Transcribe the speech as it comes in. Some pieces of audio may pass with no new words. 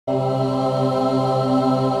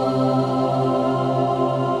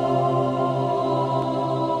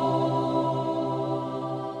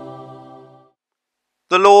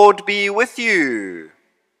Lord be with you.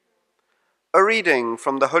 A reading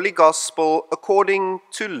from the Holy Gospel according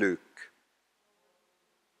to Luke.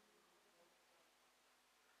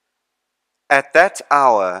 At that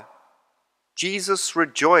hour, Jesus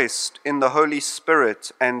rejoiced in the Holy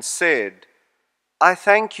Spirit and said, I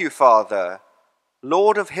thank you, Father,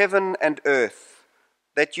 Lord of heaven and earth,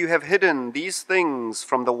 that you have hidden these things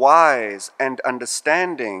from the wise and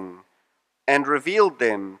understanding and revealed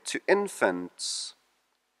them to infants.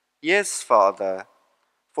 Yes, Father,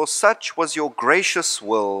 for such was your gracious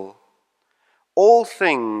will. All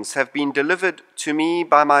things have been delivered to me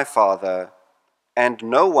by my Father, and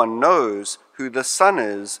no one knows who the Son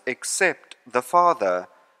is except the Father,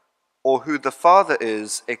 or who the Father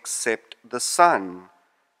is except the Son,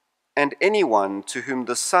 and anyone to whom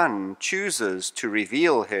the Son chooses to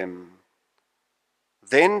reveal him.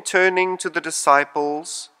 Then turning to the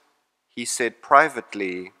disciples, he said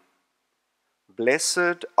privately,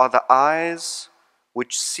 Blessed are the eyes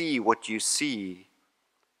which see what you see.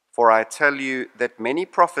 For I tell you that many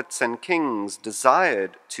prophets and kings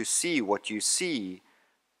desired to see what you see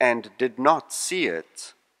and did not see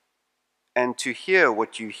it, and to hear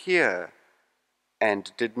what you hear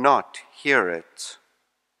and did not hear it.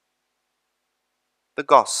 The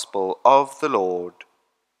Gospel of the Lord.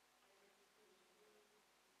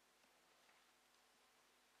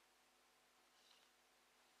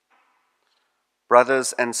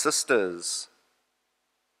 Brothers and sisters,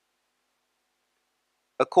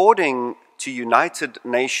 according to United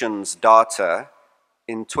Nations data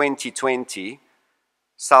in 2020,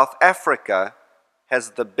 South Africa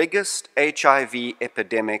has the biggest HIV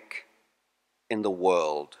epidemic in the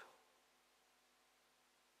world.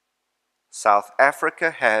 South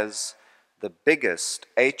Africa has the biggest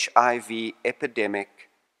HIV epidemic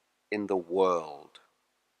in the world.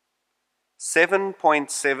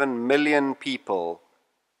 7.7 million people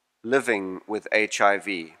living with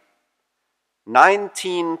HIV.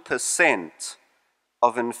 19%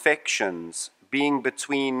 of infections being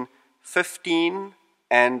between 15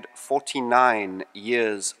 and 49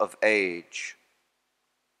 years of age.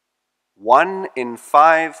 1 in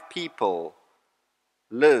 5 people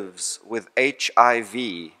lives with HIV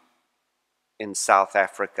in South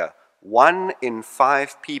Africa. 1 in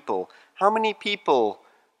 5 people. How many people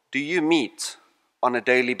do you meet on a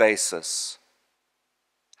daily basis?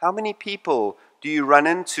 How many people do you run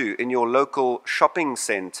into in your local shopping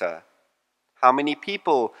center? How many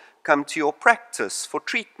people come to your practice for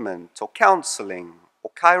treatment or counseling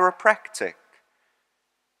or chiropractic?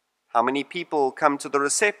 How many people come to the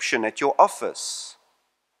reception at your office?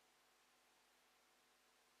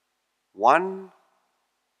 1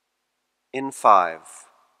 in 5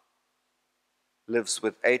 lives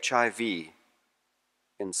with HIV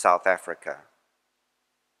in South Africa.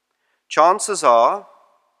 Chances are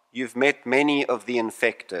you've met many of the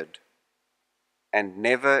infected and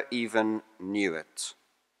never even knew it.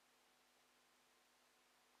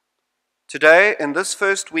 Today, in this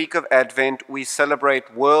first week of Advent, we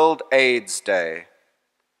celebrate World AIDS Day.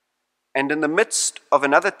 And in the midst of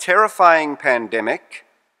another terrifying pandemic,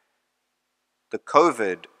 the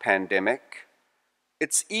COVID pandemic,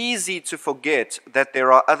 it's easy to forget that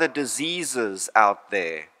there are other diseases out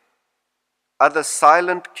there, other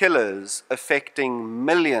silent killers affecting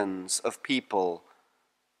millions of people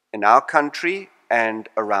in our country and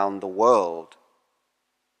around the world.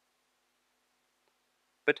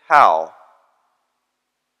 But how?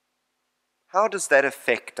 How does that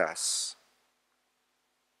affect us?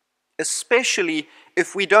 Especially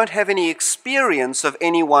if we don't have any experience of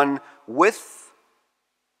anyone with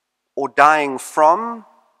or dying from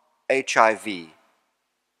HIV.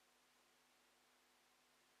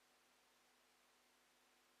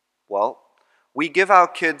 Well, we give our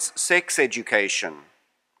kids sex education,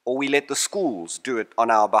 or we let the schools do it on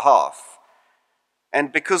our behalf.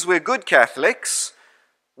 And because we're good Catholics,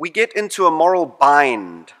 we get into a moral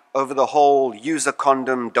bind over the whole use a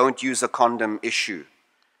condom, don't use a condom issue.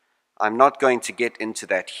 I'm not going to get into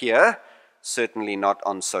that here, certainly not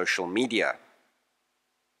on social media.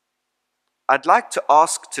 I'd like to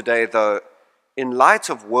ask today, though, in light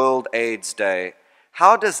of World AIDS Day,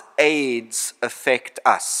 how does AIDS affect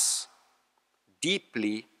us,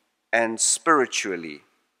 deeply and spiritually?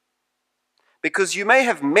 Because you may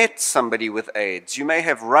have met somebody with AIDS, you may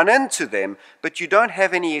have run into them, but you don't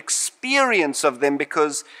have any experience of them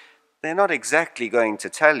because they're not exactly going to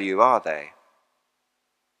tell you, are they?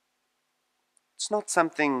 It's not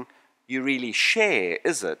something you really share,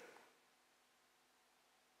 is it?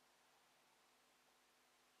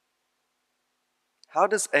 How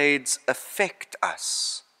does AIDS affect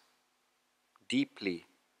us deeply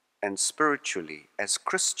and spiritually as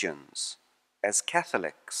Christians, as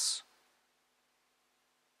Catholics?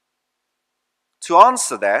 To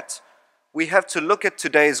answer that, we have to look at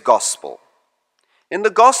today's gospel. In the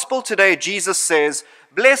gospel today, Jesus says,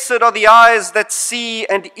 "Blessed are the eyes that see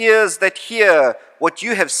and ears that hear what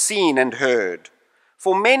you have seen and heard.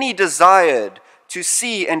 For many desired to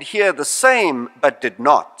see and hear the same, but did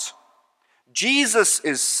not." Jesus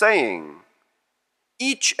is saying,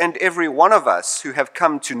 each and every one of us who have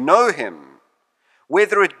come to know him,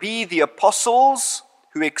 whether it be the apostles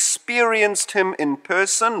who experienced him in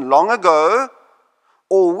person long ago,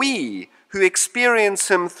 or we who experience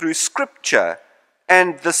him through Scripture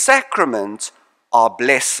and the sacrament, are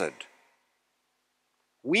blessed.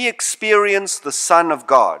 We experience the Son of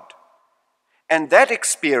God, and that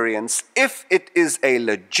experience, if it is a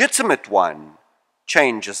legitimate one,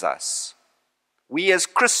 changes us. We as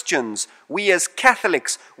Christians, we as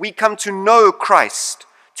Catholics, we come to know Christ,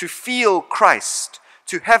 to feel Christ,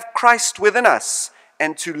 to have Christ within us,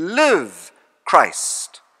 and to live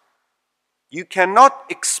Christ. You cannot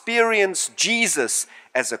experience Jesus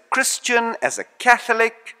as a Christian, as a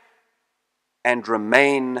Catholic, and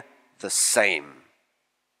remain the same.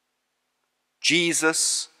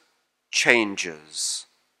 Jesus changes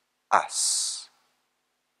us.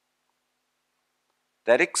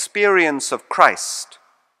 That experience of Christ,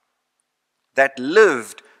 that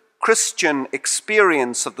lived Christian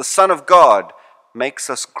experience of the Son of God, makes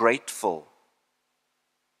us grateful,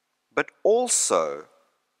 but also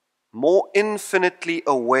more infinitely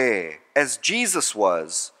aware, as Jesus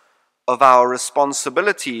was, of our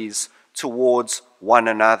responsibilities towards one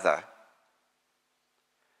another.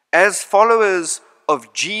 As followers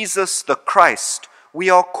of Jesus the Christ, we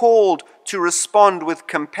are called to respond with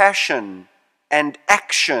compassion and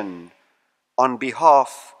action on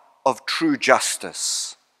behalf of true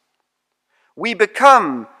justice. We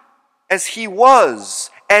become, as he was,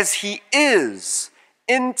 as he is,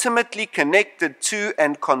 intimately connected to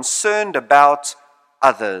and concerned about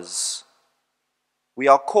others. We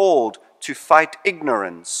are called to fight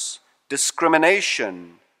ignorance,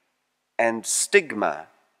 discrimination, and stigma.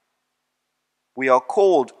 We are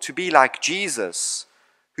called to be like Jesus,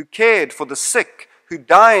 who cared for the sick, who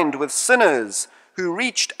dined with sinners, who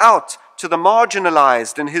reached out to the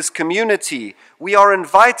marginalized in his community. We are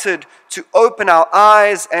invited to open our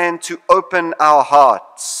eyes and to open our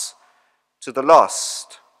hearts to the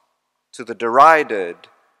lost, to the derided,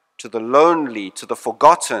 to the lonely, to the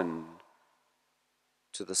forgotten,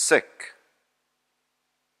 to the sick.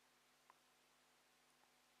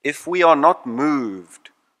 If we are not moved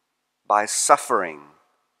by suffering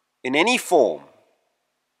in any form,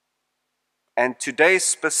 and today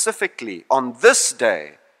specifically, on this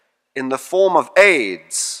day, in the form of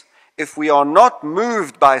AIDS, if we are not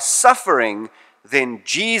moved by suffering, then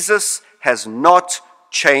Jesus has not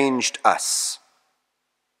changed us.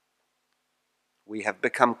 We have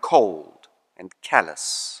become cold and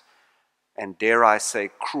callous, and dare I say,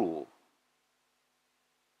 cruel.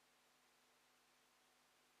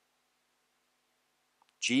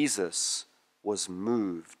 Jesus was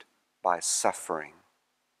moved by suffering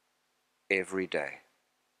every day.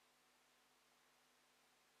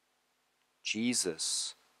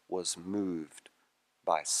 Jesus was moved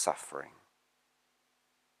by suffering.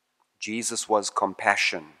 Jesus was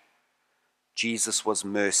compassion. Jesus was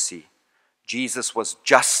mercy. Jesus was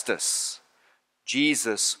justice.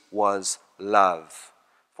 Jesus was love.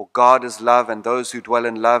 For God is love, and those who dwell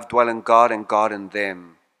in love dwell in God, and God in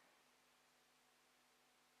them.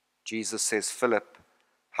 Jesus says, "Philip,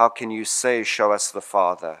 how can you say, 'Show us the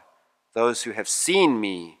Father'? Those who have seen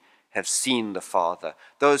me have seen the Father.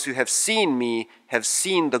 Those who have seen me have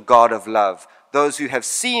seen the God of love. Those who have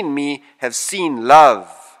seen me have seen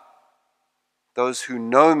love. Those who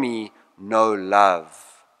know me know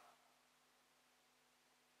love."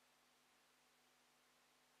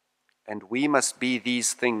 And we must be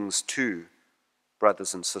these things too,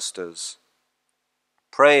 brothers and sisters.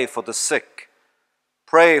 Pray for the sick.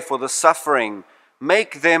 Pray for the suffering.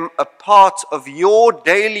 Make them a part of your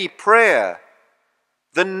daily prayer.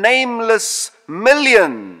 The nameless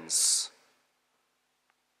millions,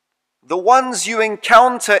 the ones you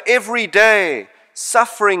encounter every day,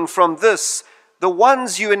 suffering from this, the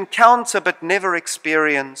ones you encounter but never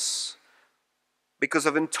experience because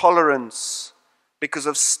of intolerance, because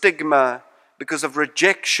of stigma, because of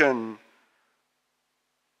rejection.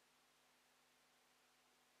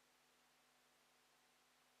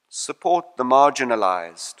 Support the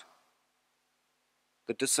marginalized,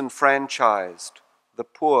 the disenfranchised, the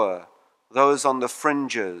poor, those on the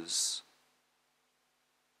fringes.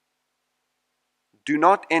 Do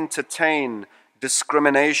not entertain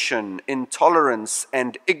discrimination, intolerance,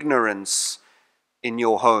 and ignorance in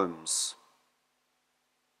your homes.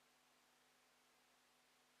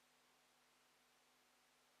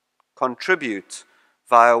 Contribute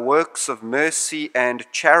via works of mercy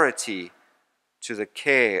and charity to the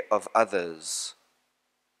care of others.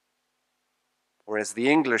 Or as the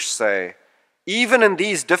English say, even in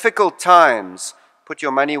these difficult times, put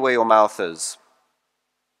your money where your mouth is.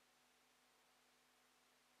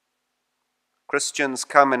 Christians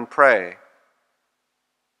come and pray.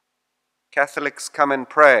 Catholics come and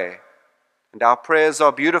pray. And our prayers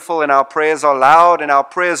are beautiful, and our prayers are loud, and our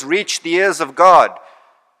prayers reach the ears of God.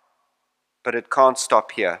 But it can't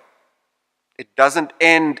stop here. It doesn't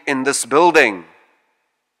end in this building.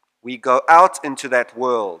 We go out into that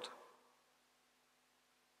world,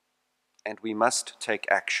 and we must take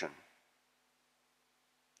action.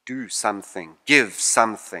 Do something, give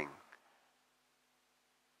something.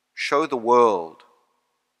 Show the world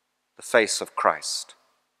the face of Christ.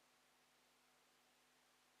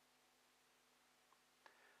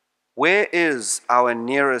 Where is our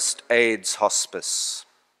nearest AIDS hospice?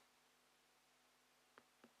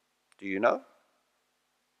 Do you know?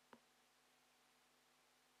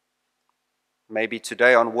 Maybe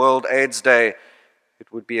today on World AIDS Day,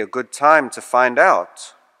 it would be a good time to find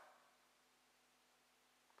out.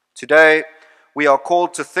 Today, we are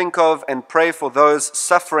called to think of and pray for those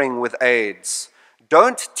suffering with AIDS.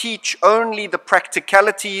 Don't teach only the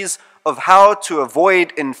practicalities of how to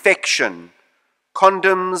avoid infection,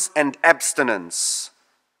 condoms and abstinence.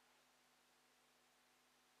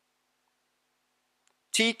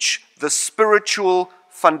 Teach the spiritual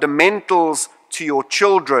fundamentals to your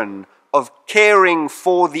children of caring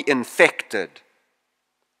for the infected,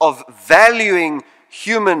 of valuing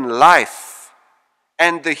human life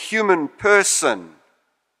and the human person.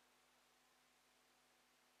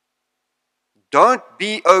 Don't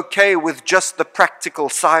be okay with just the practical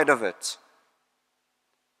side of it.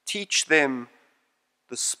 Teach them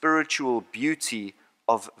the spiritual beauty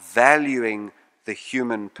of valuing the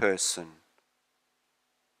human person,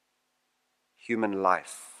 human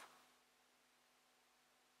life,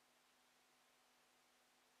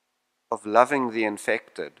 of loving the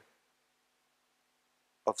infected,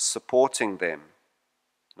 of supporting them,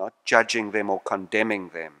 not judging them or condemning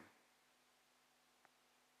them.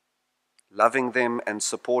 Loving them and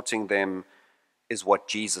supporting them is what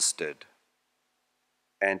Jesus did,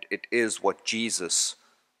 and it is what Jesus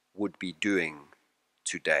would be doing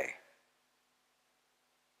today.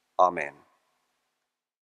 Amen.